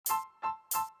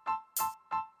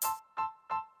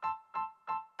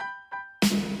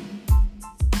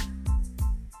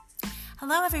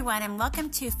Hello everyone, and welcome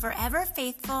to Forever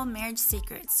Faithful Marriage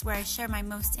Secrets, where I share my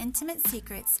most intimate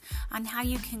secrets on how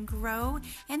you can grow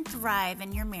and thrive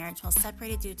in your marriage while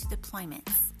separated due to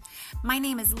deployments. My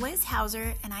name is Liz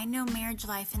Hauser, and I know marriage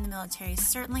life in the military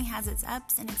certainly has its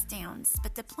ups and its downs,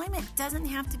 but deployment doesn't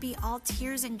have to be all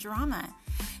tears and drama.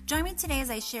 Join me today as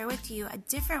I share with you a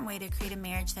different way to create a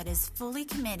marriage that is fully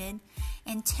committed,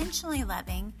 intentionally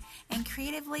loving, and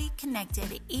creatively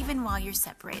connected even while you're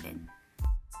separated.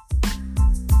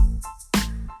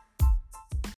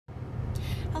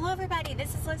 Hello everybody,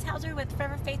 this is Liz Hauser with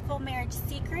Forever Faithful Marriage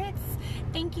Secrets.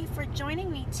 Thank you for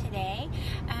joining me today.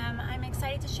 I'm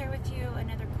excited to share with you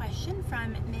another question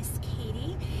from Miss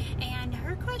Katie, and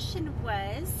her question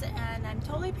was, and I'm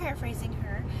totally paraphrasing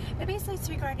her, but basically it's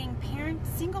regarding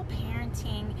single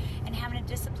parenting and having to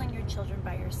discipline your children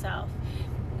by yourself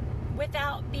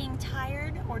without being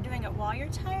tired or doing it while you're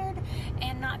tired,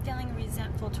 and not feeling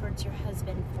resentful towards your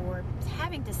husband for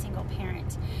having to single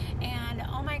parent. And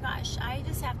oh my gosh, I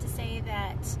just have to say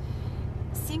that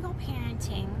single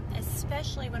parenting,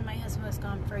 especially when my husband was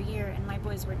gone for a year and my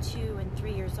boys were 2 and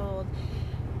 3 years old,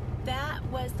 that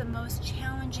was the most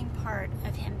challenging part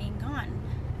of him being gone.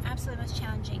 Absolutely most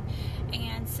challenging.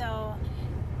 And so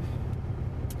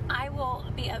I will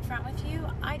be upfront with you,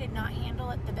 I did not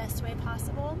handle it the best way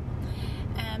possible,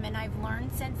 and I've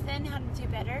learned since then how to do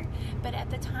better. But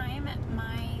at the time,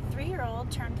 my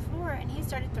 3-year-old turned 4 and he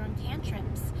started throwing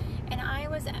tantrums, and I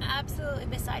was absolutely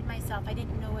beside myself. I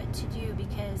didn't know what to do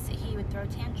because he would throw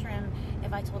tantrum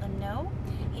if I told him no.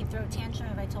 He'd throw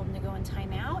tantrum if I told him to go in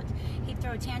timeout. He'd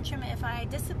throw tantrum if I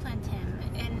disciplined him,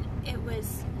 and it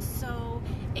was so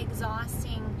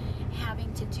exhausting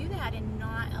having to do that and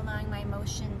not allowing my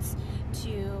emotions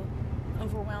to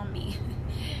overwhelm me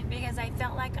because I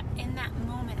felt like in that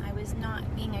moment I was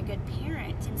not being a good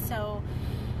parent. And so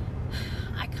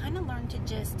I kind of learned to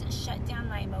just shut down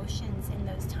my emotions in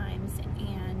those times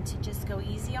and to just go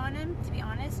easy on him, to be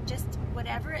honest, just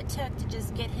whatever it took to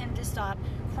just get him to stop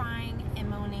crying and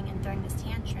moaning and throwing this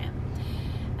tantrum.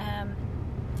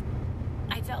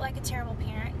 I felt like a terrible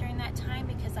parent during that time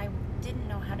because I didn't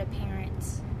know how to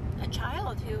parent a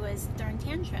child who was throwing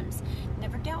tantrums.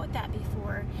 Never dealt with that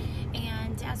before.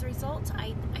 And as a result,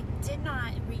 I did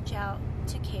not reach out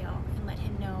to Kale and let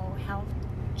him know how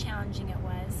challenging it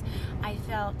was. I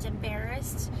felt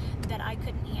embarrassed that I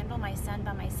couldn't handle my son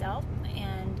by myself,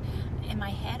 and in my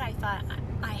head I thought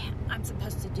I'm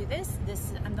supposed to do this.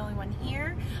 I'm the only one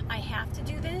here. I have to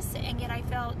do this, and yet I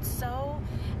felt so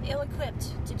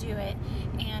ill-equipped to do it.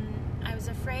 And I was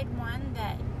afraid, one,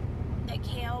 that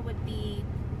Kale would be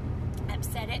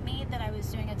upset at me that I was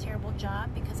doing a terrible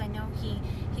job, because I know he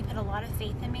put a lot of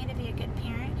faith in me to be a good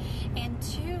parent. And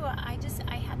 2, I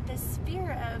had this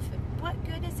fear of what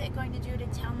good is it going to do to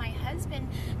tell my husband,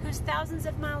 who's thousands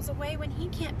of miles away, when he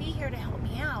can't be here to help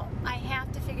me out. I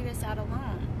have to figure this out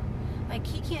alone. Like,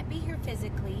 he can't be here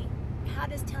physically. How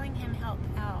does telling him help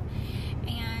out?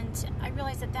 And I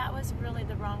realized that was really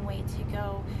the wrong way to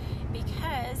go,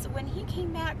 because when he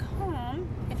came back home,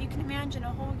 if you can imagine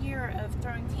a whole year of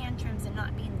throwing tantrums and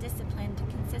not being disciplined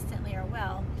consistently or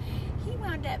well, he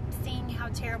wound up seeing how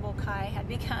terrible Kai had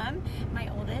become, my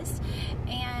oldest,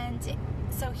 and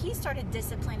so he started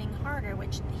disciplining harder,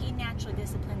 which he naturally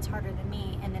disciplines harder than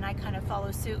me, and then I kind of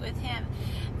follow suit with him,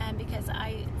 because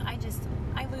I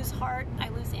lose heart, I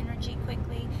lose energy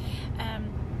quickly.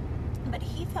 But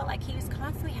he felt like he was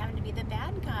constantly having to be the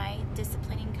bad guy,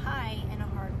 disciplining Kai in a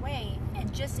hard way,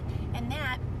 and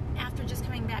that after just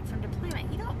coming back from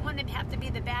deployment. You don't want to have to be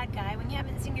the bad guy when you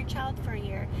haven't seen your child for a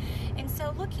year. And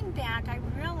so looking back, I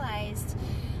realized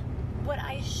what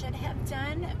I should have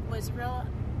done was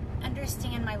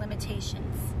understand my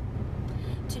limitations.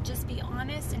 To just be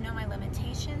honest and know my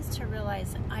limitations, to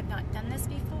realize I've not done this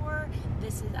before,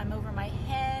 I'm over my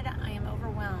head, I am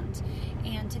overwhelmed,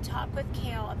 and to talk with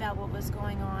Kale about what was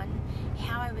going on,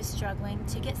 how I was struggling,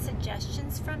 to get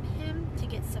suggestions from him, to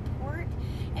get support,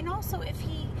 and also if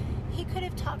he could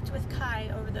have talked with Kai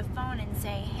over the phone and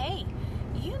say, hey,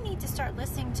 you need to start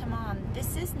listening to mom,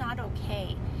 this is not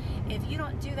okay. If you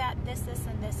don't do that, this,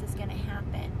 and this is going to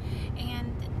happen.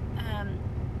 And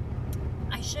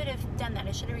I should have done that.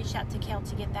 I should have reached out to Kale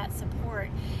to get that support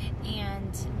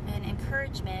and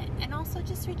encouragement, and also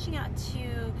just reaching out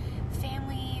to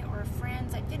family or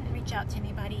friends. I didn't reach out to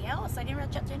anybody else. I didn't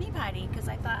reach out to anybody because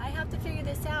I thought I have to figure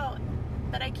this out,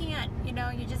 but I can't.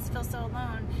 You just feel so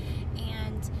alone.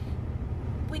 And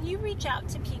when you reach out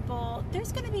to people,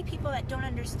 there's going to be people that don't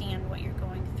understand what you're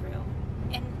going through,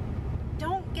 and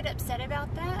don't get upset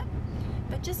about that.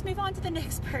 But just move on to the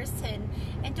next person,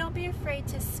 and don't be afraid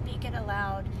to speak it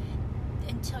aloud.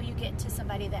 until you get to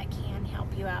somebody that can help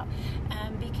you out,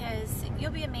 because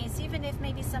you'll be amazed. Even if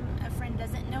maybe a friend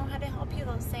doesn't know how to help you,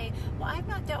 they'll say, well, I've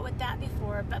not dealt with that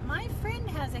before, but my friend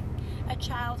has a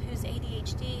child who's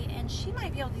ADHD, and she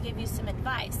might be able to give you some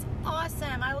advice.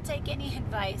 Awesome. I will take any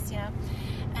advice,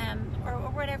 or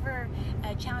whatever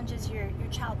challenges your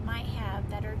child might have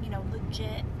that are,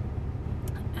 legit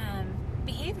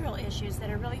behavioral issues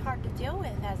that are really hard to deal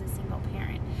with as a single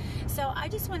parent. So I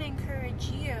just want to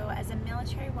encourage you, as a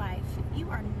military wife, you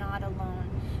are not alone.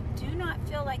 Do not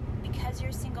feel like because you're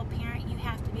a single parent, you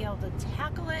have to be able to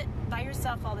tackle it by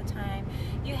yourself all the time.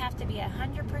 You have to be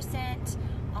 100%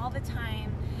 all the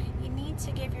time. You need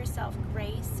to give yourself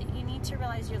grace. You need to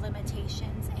realize your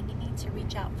limitations, and you need to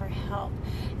reach out for help,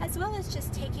 as well as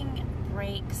just taking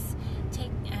breaks,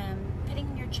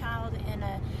 putting your child in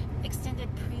a extended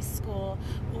preschool,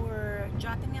 or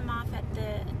dropping them off at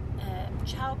the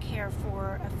child care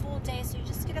for a full day, so you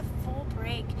just get a full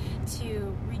break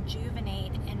to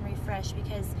rejuvenate and refresh.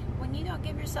 Because when you don't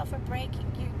give yourself a break,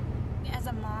 you, as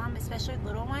a mom, especially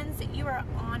little ones, you are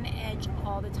on edge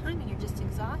all the time, and you're just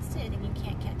exhausted and you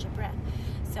can't catch a breath.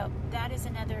 So that is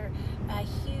another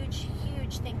huge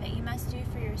thing that you must do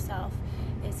for yourself,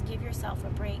 is give yourself a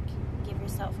break, give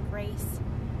yourself grace,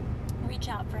 reach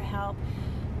out for help,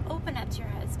 open up to your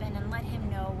husband and let him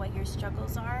know what your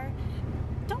struggles are.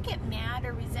 Don't get mad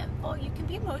or resentful. You can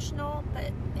be emotional,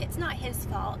 but it's not his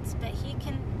fault. But he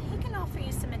can offer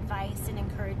you some advice and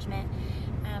encouragement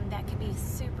that could be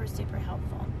super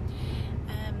helpful.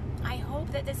 I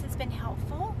hope that this has been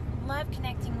helpful. Love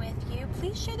connecting with you.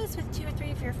 Please share this with 2 or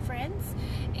 3 of your friends,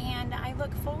 and I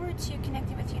look forward to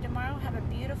connecting with you tomorrow. Have a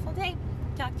beautiful day.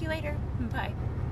 Talk to you later. Bye.